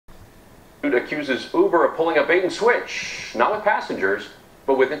Accuses Uber of pulling a bait and switch, not with passengers,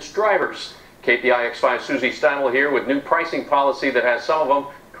 but with its drivers. KPI X5 Susie Steinwell here with new pricing policy that has some of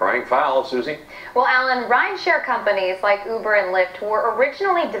them crying foul. Susie? Well, Alan, rideshare companies like Uber and Lyft were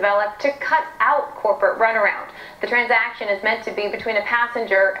originally developed to cut out corporate runaround. The transaction is meant to be between a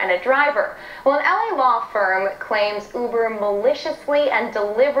passenger and a driver. Well, an LA law firm claims Uber maliciously and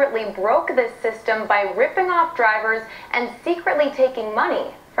deliberately broke this system by ripping off drivers and secretly taking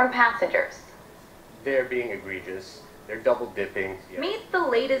money from passengers. They're being egregious. They're double dipping. Meet the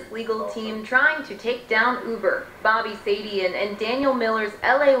latest legal team trying to take down Uber. Bobby Sadian and Daniel Miller's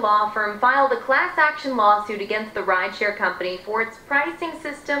LA law firm filed a class action lawsuit against the rideshare company for its pricing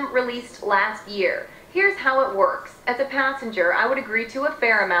system released last year. Here's how it works. As a passenger, I would agree to a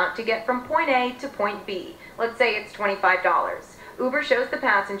fair amount to get from point A to point B. Let's say it's $25. Uber shows the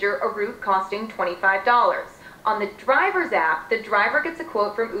passenger a route costing $25. On the driver's app, the driver gets a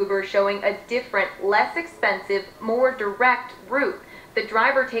quote from Uber showing a different, less expensive, more direct route. The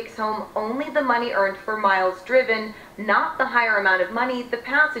driver takes home only the money earned for miles driven, not the higher amount of money the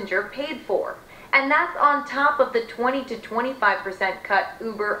passenger paid for. And that's on top of the 20 to 25% cut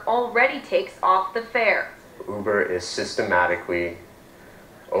Uber already takes off the fare. Uber is systematically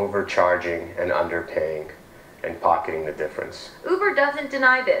overcharging and underpaying and pocketing the difference. Uber doesn't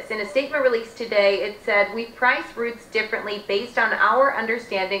deny this. In a statement released today, it said, "We price routes differently based on our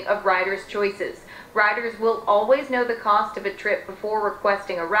understanding of riders' choices. Riders will always know the cost of a trip before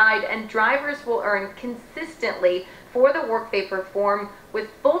requesting a ride, and drivers will earn consistently for the work they perform with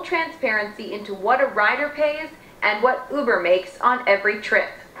full transparency into what a rider pays and what Uber makes on every trip."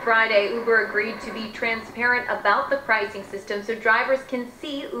 Friday, Uber agreed to be transparent about the pricing system so drivers can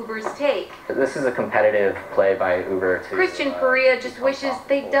see Uber's take. This is a competitive play by Uber. Christian Correa just wishes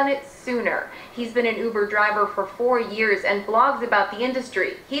they'd done it sooner. He's been an Uber driver for 4 years and blogs about the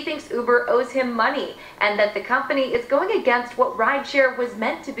industry. He thinks Uber owes him money and that the company is going against what rideshare was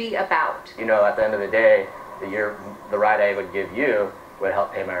meant to be about. You know, at the end of the day, the ride I would give you would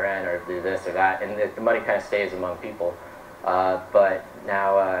help pay my rent or do this or that, and the money kind of stays among people. But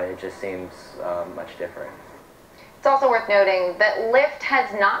now it just seems much different. It's also worth noting that Lyft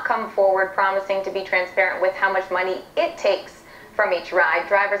has not come forward promising to be transparent with how much money it takes from each ride.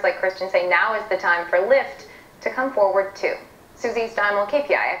 Drivers like Christian say now is the time for Lyft to come forward too. Susie Steinwell,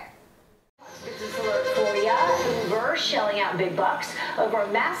 KPI. Business alert for you. Uber shelling out big bucks over a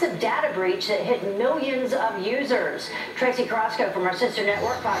massive data breach that hit millions of users. Tracy Carrasco from our sister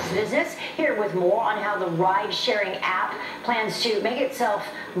network, Fox Business, here with more on how the ride-sharing app plans to make itself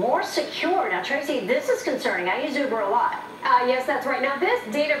more secure. Now, Tracy, this is concerning. I use Uber a lot. Yes, that's right. Now, this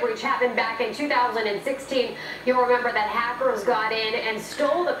data breach happened back in 2016. You'll remember that hackers got in and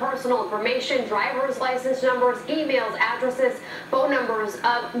stole the personal information, driver's license numbers, emails, addresses, phone numbers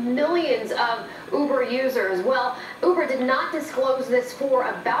of millions of Uber users. Well, Uber did not disclose this for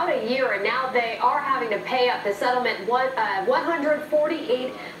about a year, and now they are having to pay up the settlement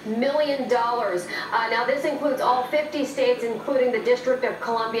 $148 million. Now, this includes all 50 states, including the District of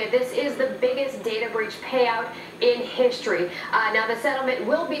Columbia. This is the biggest data breach payout in history. Now, the settlement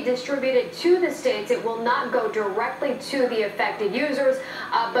will be distributed to the states. It will not go directly to the affected users.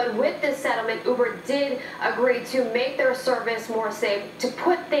 But with this settlement, Uber did agree to make their service more safe, to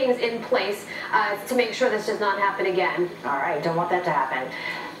put things in place to make sure this does not happen again. All right, don't want that to happen.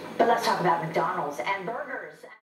 But let's talk about McDonald's and burgers.